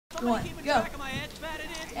One, go.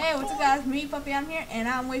 Hey, what's up guys? Me, Puppy, I'm here, and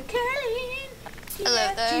I'm with Colin.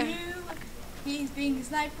 Hello there. He's being a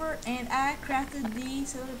sniper, and I crafted the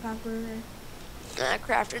soda popper. I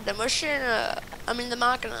crafted the machine. The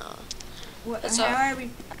machina. What? That's However,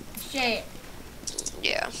 shit.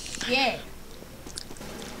 Yeah. Yeah.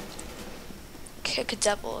 Kick a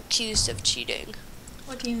devil accused of cheating.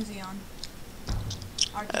 What team is he on?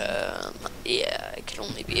 Our team. Yeah, it can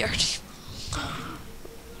only be our team.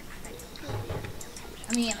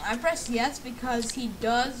 I mean, I pressed yes because he's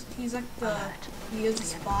like he is a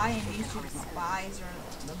spy, and usually spies are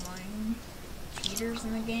the main cheaters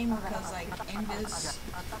in the game because like invis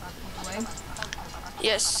way.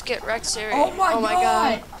 Yes, get wrecked, Siri. Oh my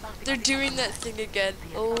god! They're doing that thing again.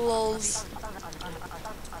 Lols.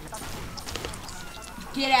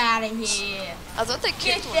 Get out of here! I thought they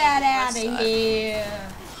kicked Get that out of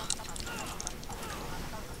here!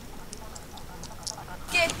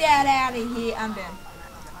 Get that out of here! I'm dead.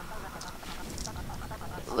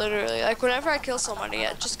 Literally, like whenever I kill somebody,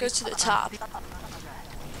 it just goes to the top.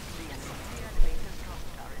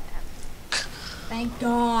 Thank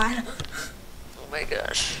God. Oh my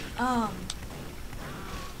gosh.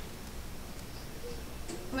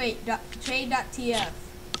 Wait, trade.tf.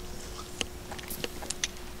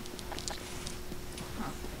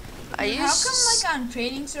 How come like on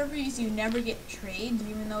trading servers you never get trades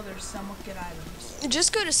even though there's somewhat good items?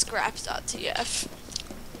 Just go to scraps.tf.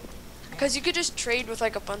 Because you could just trade with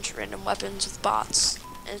like a bunch of random weapons with bots,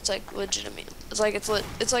 and it's like legitimate. It's like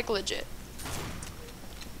legit.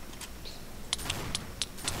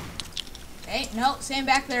 Hey, no, stand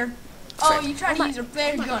back there. Oh, you trying to use your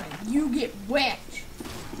flare gun? You get whacked.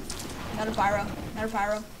 Another pyro. Another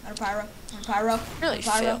pyro. Another pyro. Another pyro. Really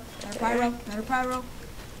another pyro. failed. Another pyro. Another pyro.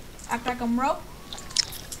 Act like I'm rope.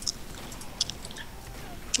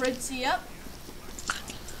 Fritzy up.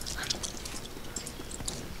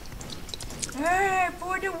 Hey,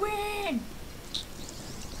 for the win!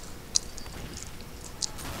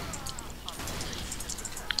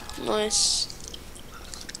 Nice.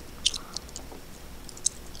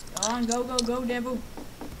 Go on, go, devil.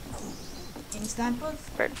 Any snipers?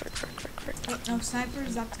 Frick. Wait, no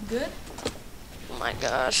snipers, that's good. Oh my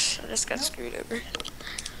gosh, I just got screwed over.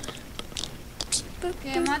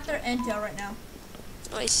 Okay, I'm at their intel right now.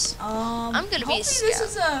 Nice. I'm gonna be a scout. This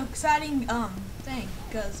is a exciting thing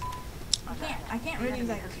because I can't really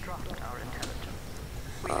like.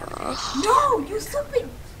 No, you stupid.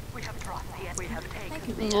 Thank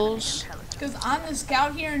you. Because I'm the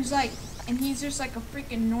scout here, and he's just like a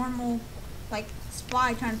freaking normal, like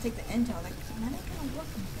spy trying to take the intel. Like, man, that gonna work.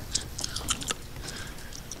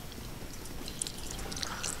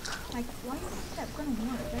 Like, why do you think that's gonna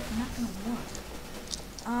work? That's not gonna work.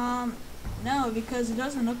 No, because it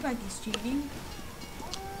doesn't look like he's cheating.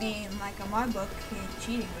 I mean, like on my book, he ain't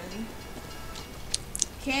cheating really.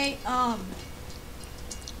 Okay,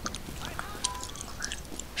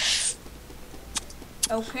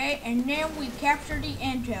 okay, and then we capture the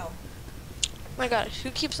intel. Oh my god,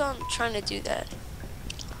 who keeps on trying to do that?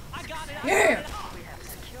 Yeah!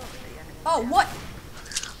 Oh, what?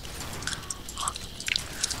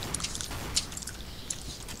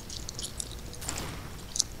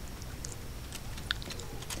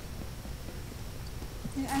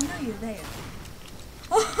 I know you're there.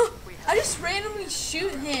 I just randomly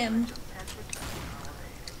shoot him.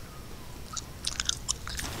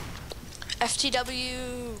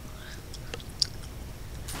 FTW.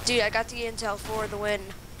 Dude, I got the intel for the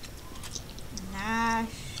win. Nah.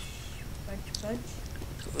 Fudge.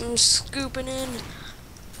 I'm scooping in.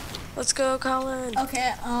 Let's go, Colin.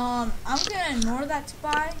 Okay, I'm gonna ignore that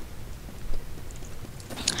spy.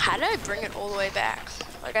 How did I bring it all the way back?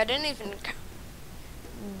 Like, I didn't even...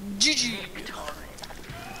 GG.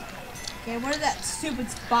 Okay, where's that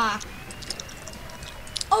stupid spy?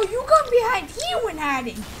 Oh, you got behind here when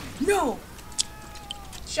hiding. No.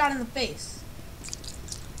 Shot in the face.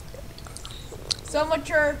 So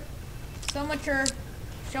mature.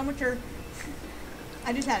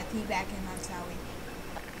 I just had a tea back in, that's how we.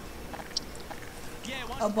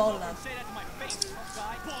 Ebola.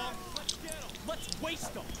 Let's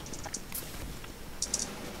waste them.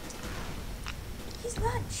 He's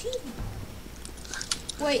not cheating.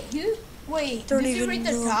 Wait, Don't did you even read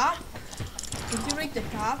the know. top? Did you read the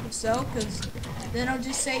top? If so, because then I'll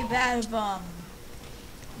just say that of,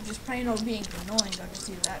 just plain old being annoying, I'll just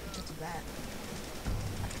do that because of that.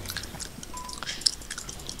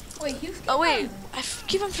 Wait, you Oh wait, I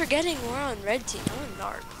keep on forgetting we're on red team. I'm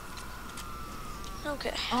on narc.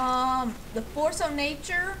 Okay. The force of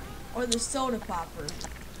nature or the soda popper?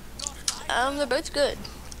 They're both good.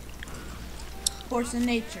 Force of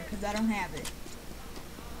nature, because I don't have it.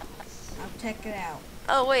 I'll check it out.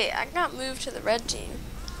 Oh wait, I got moved to the red team.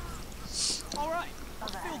 All right. I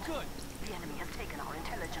feel good.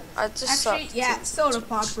 I just Actually, sucked. yeah, soda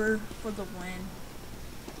popper for the win.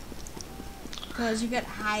 Because you get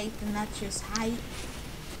height, and that's just height.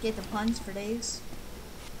 Get the puns for days.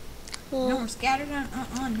 No more scattered. No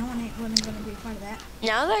one ain't wasn't gonna be a part of that.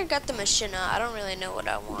 Now that I got the machina, I don't really know what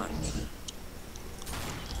I want.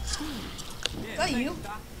 Is that you?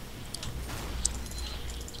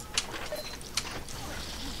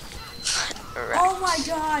 Oh my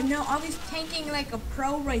god, no, I was tanking like a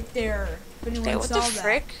pro right there. If anyone Okay, what saw the that.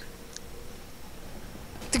 frick?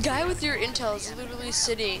 The guy with your intel is literally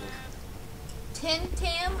sitting. Tim,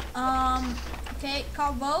 okay,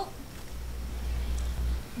 call vote.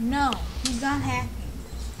 No, he's not hacking.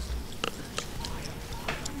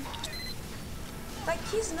 Like,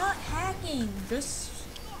 he's not hacking. Just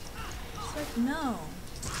like, no.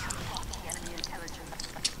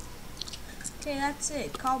 Okay, that's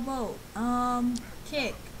it. Call vote.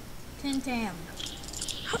 Kick. Tim.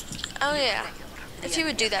 Oh yeah. If you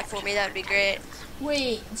would do that for me, that would be great.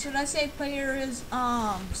 Wait, should I say player is,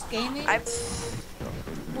 scamming?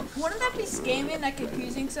 Wouldn't that be scamming, like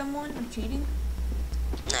accusing someone of cheating?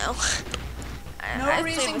 No. No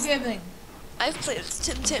reason given. I've played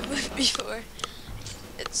with Tim before.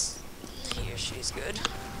 He or she's good.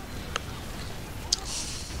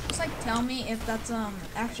 Just like tell me if that's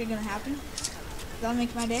actually gonna happen. That'll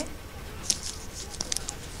make my day.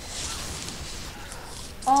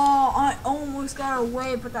 Oh, I almost got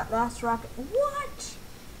away with that last rocket. What?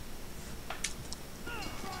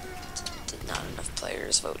 Did not enough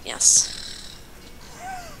players vote yes.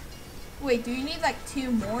 Wait, do you need like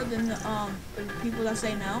 2 more than the people that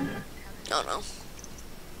say no? Oh no.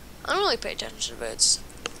 I don't really pay attention to votes.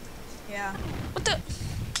 Yeah. What the?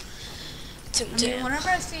 I mean, whenever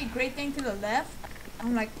I see a great thing to the left,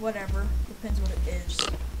 I'm like, whatever. Depends what it is.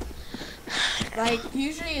 Like,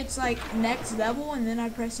 usually it's like next level, and then I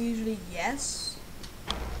press usually yes.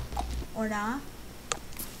 Or not.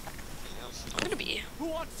 I'm gonna be Who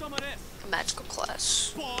wants some of this? a magical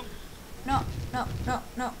class. Bong. No.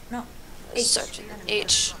 H. Start with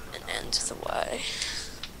H and end with a Y.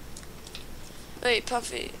 Wait,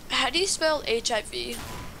 Puffy, how do you spell HIV?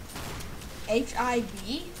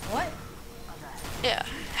 HIV? What? Yeah,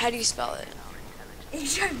 how do you spell it?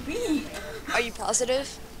 HIV? Are you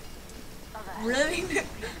positive? Really?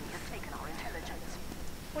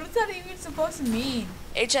 What is that even supposed to mean?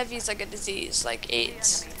 HIV is like a disease, like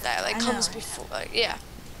AIDS, that like I comes know. before, like, yeah.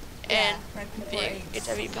 Yeah, And right before being AIDS.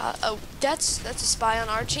 HIV oh, that's a spy on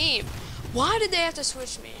our team. Why did they have to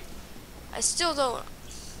switch me? I still don't.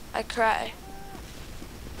 I cry.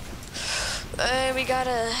 We got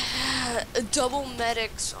a double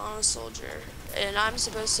medics on a soldier, and I'm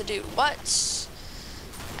supposed to do what?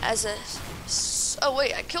 As a oh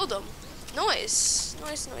wait, I killed him. Nice.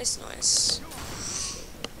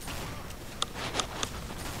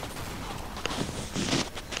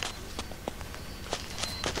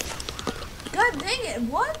 God dang it,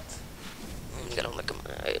 what? I'm gonna look at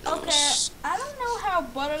my items. Okay, I don't know how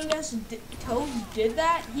Butterless Toad did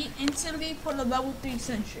that. He instantly put a level 3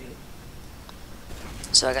 sentry.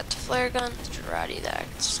 So I got the flare gun, the karate that I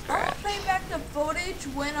can I'll scrap. play back the footage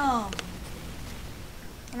when I'm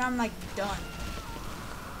like done.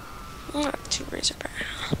 I'm not too razor brown.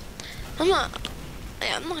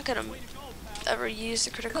 I'm not gonna ever use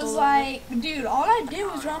the critical. Cause like, dude, all I did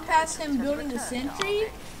was run past him building the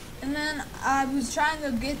sentry, and then I was trying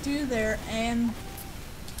to get through there, and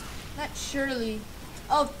that surely.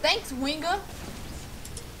 Oh, thanks, Winga.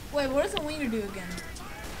 Wait, what does a winger do again?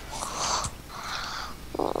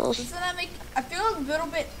 Doesn't that make? I feel a little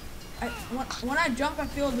bit. When I jump, I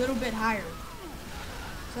feel a little bit higher.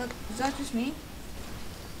 Is that just me?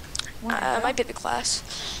 It might be the class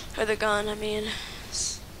or the gun. I mean,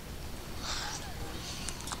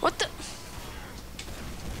 what the?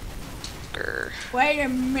 Grr. Wait a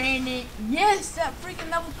minute. Yes, that freaking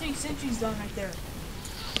level 3 sentry's done right there.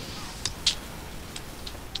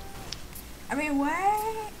 I mean,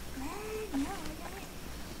 what? No,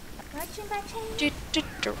 watching my chain.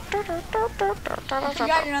 I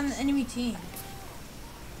forgot you're on the enemy team.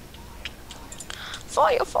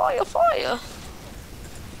 Fire!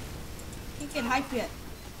 Can't get hype yet.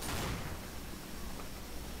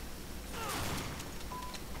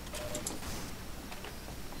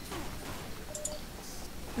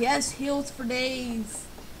 Yes, heals for days.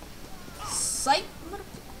 Psych.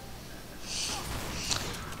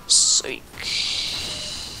 Psych.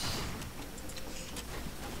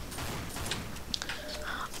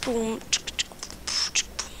 Boom.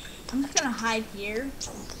 I'm just gonna hide here.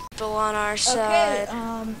 People on our Okay,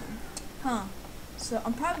 side. So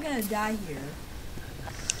I'm probably gonna die here.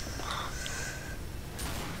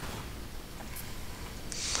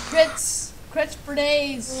 Crits for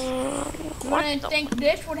days. You wouldn't think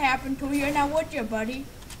this would happen to you, now would you, buddy?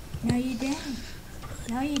 No, you didn't.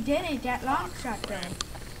 No, you didn't. That long shot there.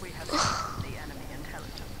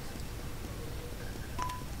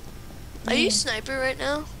 Are you sniper right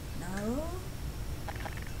now? No.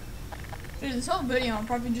 Dude, this whole video I'm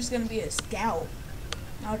probably just gonna be a scout.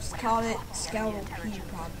 I'll just call it Scout OP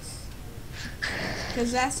probably.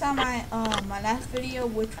 Cause last time my last video,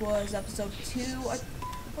 which was episode 2,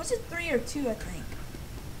 was it 3 or 2? I think.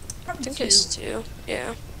 Probably I think 2. it's 2.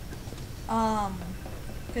 Yeah.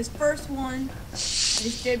 Cause first one I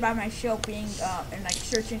just did by myself being and like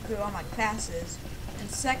searching through all my classes, and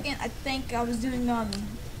second I think I was doing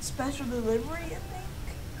special delivery. I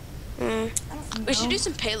think. I don't know. We should do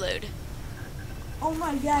some payload. Oh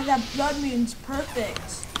my god, that blood moon's perfect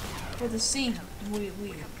for the scene. We.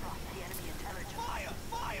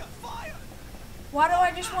 Why do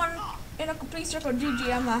I just want in a complete circle?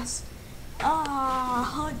 GG, I'm last.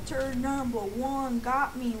 Hunter number 1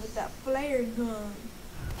 got me with that flare gun.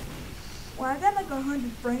 Well, I got like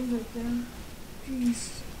 100 frames right there.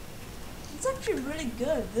 Jeez. It's actually really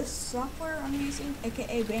good. This software I'm using,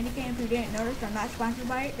 aka Bandicam, if you didn't notice, I'm not sponsored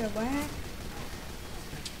by it. They're whack.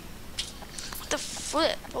 What the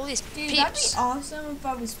flip? All these Dude, peeps. that'd be awesome if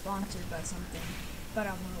I was sponsored by something. But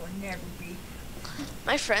I will never be.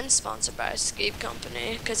 My friend's sponsored by a skate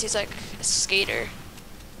company because he's like a skater.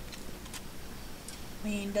 I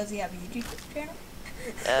mean, does he have a YouTube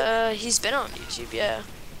channel? He's been on YouTube, yeah.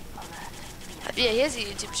 Yeah, he has a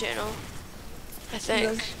YouTube channel. I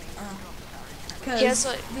think. Cause He has,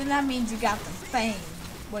 like- then that means you got the fame.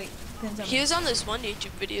 Wait, depends on He was on this one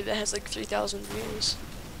YouTube video that has like 3,000 views.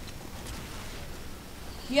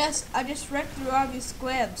 Yes, I just read through all these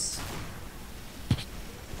squibs.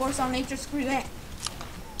 Force on nature, screw that.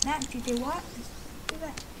 Not you do what? Do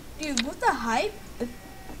that. Dude, with the hype,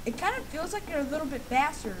 it kind of feels like you're a little bit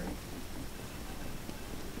faster.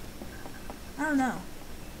 I don't know.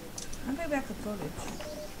 I'll play back the footage.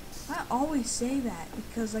 I always say that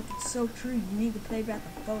because like it's so true. You need to play back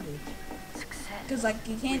the footage. Because like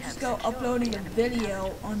you can't just go uploading a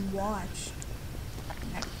video unwatched.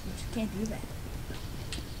 Like, you just can't do that.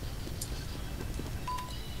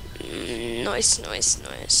 Noise.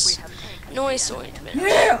 Noise ointment.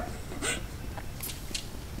 Yeah!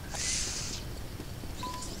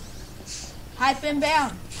 Hype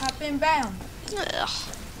inbound. Hype inbound. Ugh.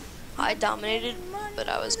 I dominated, but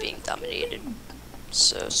I was being dominated.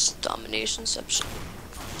 So it's dominationception.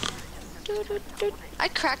 I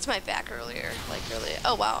cracked my back earlier,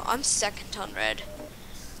 Oh wow, I'm second on red.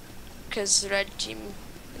 Because the red team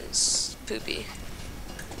is poopy.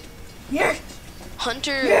 Yes!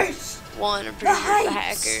 Hunter Yes! won, I'm The pretty sure, the hypes!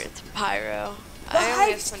 hacker, the pyro. The I only have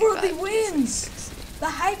hype's for the 25 wins! pieces. The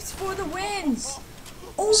hype's for the wins!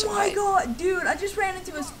 Oh So my hype. god, dude, I just ran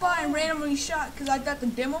into a spot and randomly shot because I got the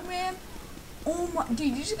demo man. Oh my,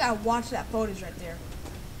 dude, you just gotta watch that footage right there.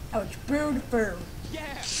 That was beautiful.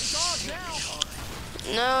 Yeah, it's ours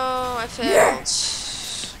now. No, I failed.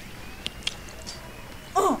 Yes!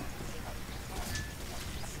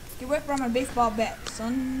 Get away from my baseball bat,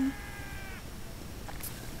 son.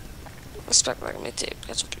 Let's back my tape.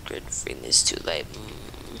 That's pretty good. Reading this too late.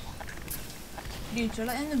 Dude, should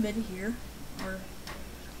I end the video here? Or,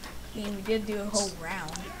 I mean, we did do a whole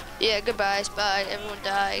round. Yeah, goodbye, bye. Everyone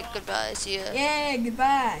die. Goodbye, see ya. Yeah,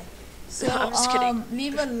 goodbye. So, I'm just kidding.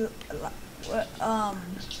 leave a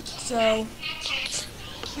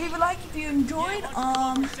like if you enjoyed.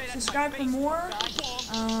 Subscribe for more.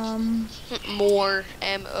 More.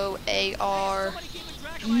 M-O-A-R.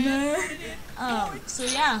 So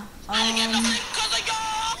yeah.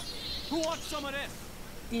 Who wants some of this?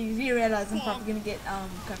 You realize I'm probably gonna get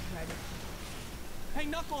copyrighted. Hey,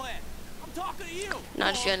 knucklehead, I'm talking to you.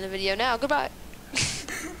 Not if you end the video now. Goodbye.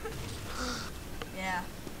 Yeah.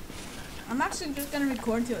 I'm actually just gonna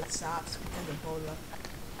record till it stops because of Ebola.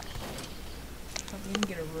 I'm gonna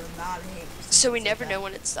get a lot of hate. So we never know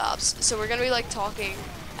when it stops. So we're gonna be like talking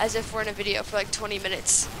as if we're in a video for like 20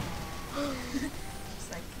 minutes. It's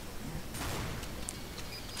like,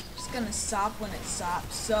 just gonna stop when it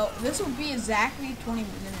stops. So this will be exactly 20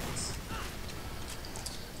 minutes.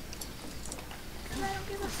 I don't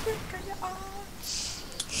give a frick 'cause you're all.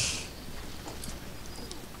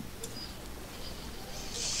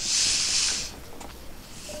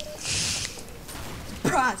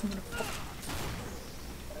 Surprise, motherfucker.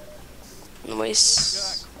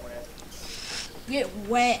 Noise. Get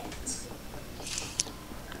wet.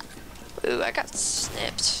 Ooh, I got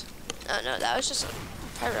snipped. Oh no, that was just a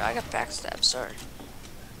pyro. I got backstabbed, sorry.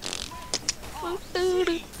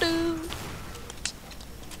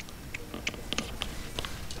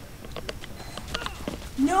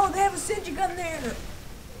 No, they have a sentry gun there.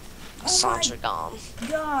 Oh Sentry gun. my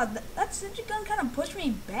god, that sentry gun kind of pushed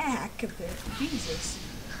me back a bit. Jesus.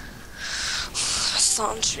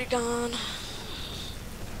 Sentry gun.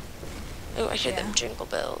 Oh, I hear them jingle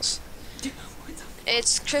bells.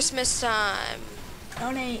 It's Christmas time.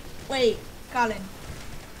 Donate. Wait, Colin.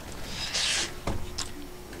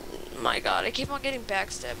 My god, I keep on getting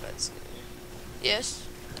backstabbed. Yes?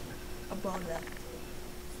 About that.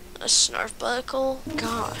 A snarf buckle?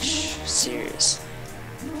 Gosh, serious.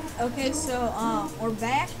 Okay, so we're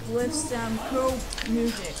back with some cool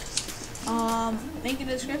music. Link in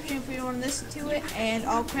the description if you want to listen to it, and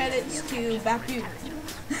all credits to Bapu.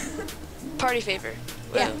 Party favor.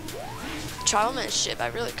 Yeah. Childmanship. I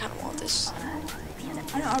really kind of want this.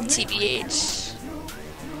 I know, I really TBH.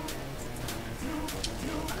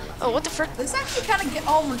 Oh, what the frick? This actually kind of get.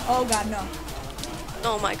 Oh god, no.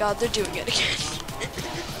 Oh my god, they're doing it again.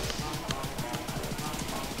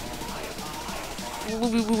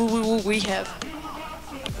 We have.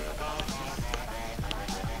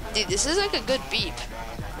 Dude, this is like a good beat.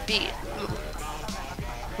 We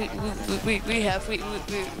have.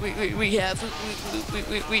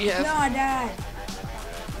 No, I died.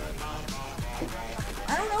 I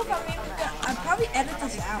don't know if I'm even gonna. I'd probably edit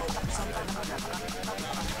this out or something.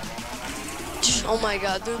 Oh my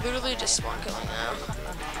god, they're literally just spawn killing now.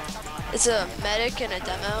 It's a medic and a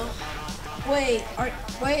demo. Wait, are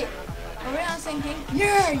we on the same team?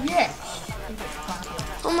 Yeah.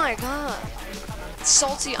 Oh my god.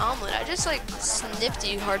 Salty omelet. I just like snipped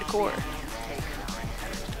you hardcore.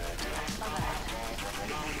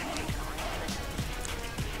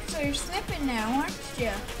 So you're snipping now, aren't you?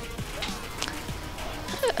 Yeah.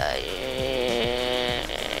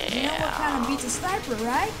 You know what kind of beats a sniper,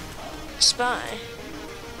 right? Spy.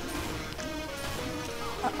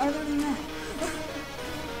 Other than that.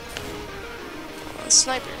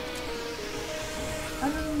 Sniper.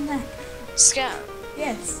 Other than that. Scout.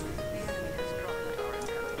 Yes.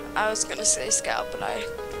 I was gonna say scout, but I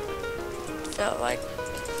felt like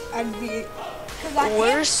I'd be. Cause I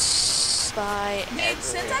worst spy Dude, ever.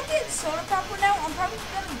 since I get soda popper now,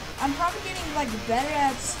 I'm probably getting like better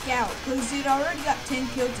at scout. Cause dude, I already got 10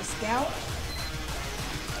 kills to scout,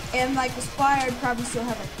 and like the spy, I'd probably still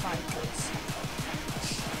have like 5 kills.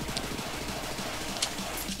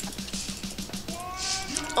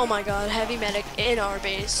 Oh my god, heavy medic in our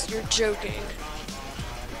base. You're joking.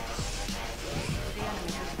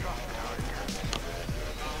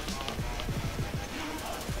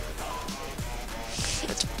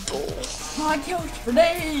 That's bull. My kills for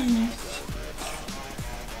days.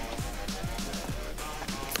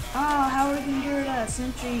 Oh, how are we gonna get rid of that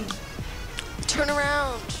sentry? Turn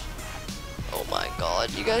around. Oh my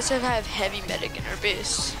god, you guys have heavy medic in our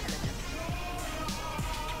base.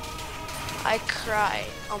 I cry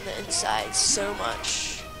on the inside so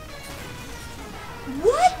much.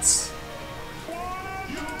 What?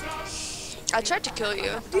 I tried to kill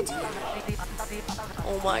you. Did you?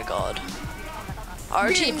 Oh my god. Our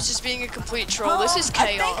Dude. team's just being a complete troll. This is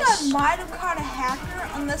chaos. I think I might have caught a hacker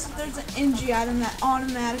unless there's an NG item that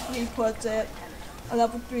automatically puts it a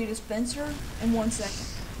level 3 dispenser in 1 second.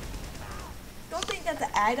 Don't think that's the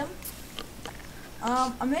item.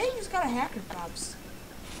 I may have just got a hacker, props.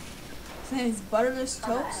 His name is Butterless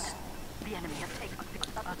Toast.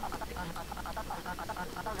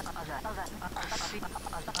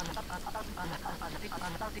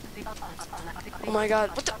 Oh my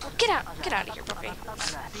god. What the? Get out of here, puppy.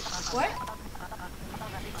 What?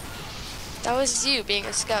 That was you being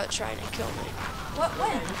a scout trying to kill me. What?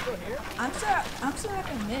 When? I'm still like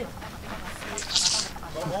in mid.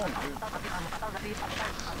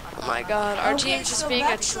 Oh my god. Our Okay, team's just so being a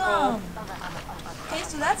that's, troll. Okay,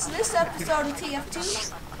 so that's this episode of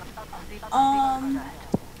TF2.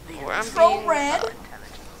 Where I'm Troll being Red. fucked.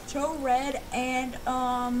 Troll Red and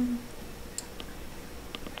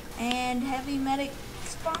Heavy Medic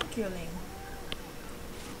spawn killing.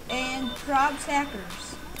 And Probs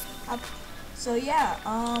hackers. So yeah,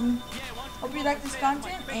 hope you like this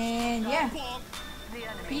content, and yeah,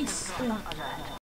 peace.